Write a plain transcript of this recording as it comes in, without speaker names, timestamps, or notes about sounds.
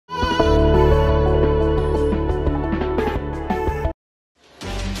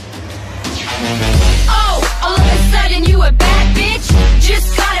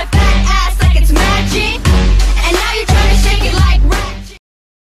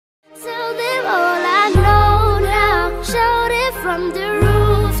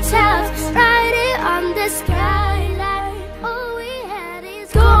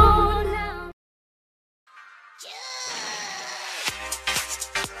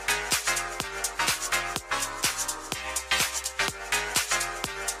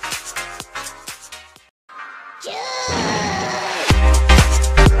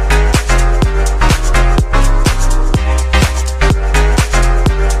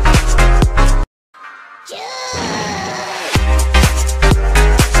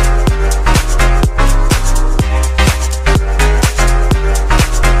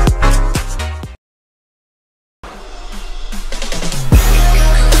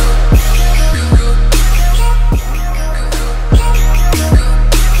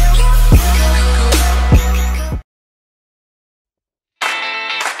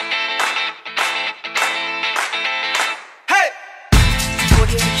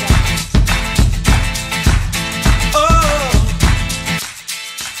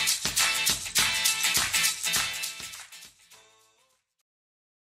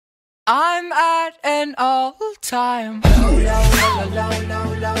I'm at an all-time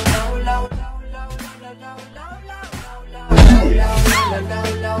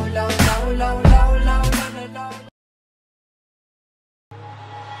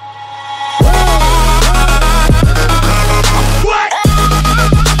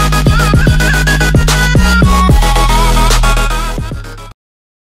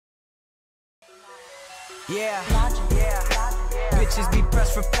Yeah. Bitches be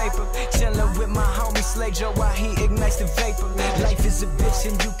pressed for paper. Chillin' with my homie Slay Joe while he ignites the vapor. Life is a bitch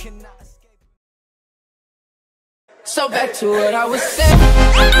and you cannot escape. So back to what I was saying.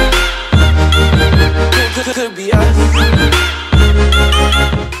 Could be us.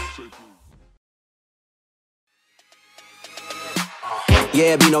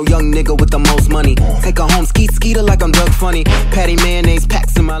 Yeah, be no young nigga with the most money. Take her home, skeeter like I'm Doug Funny. Patty mayonnaise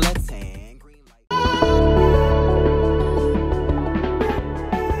packs in my legs.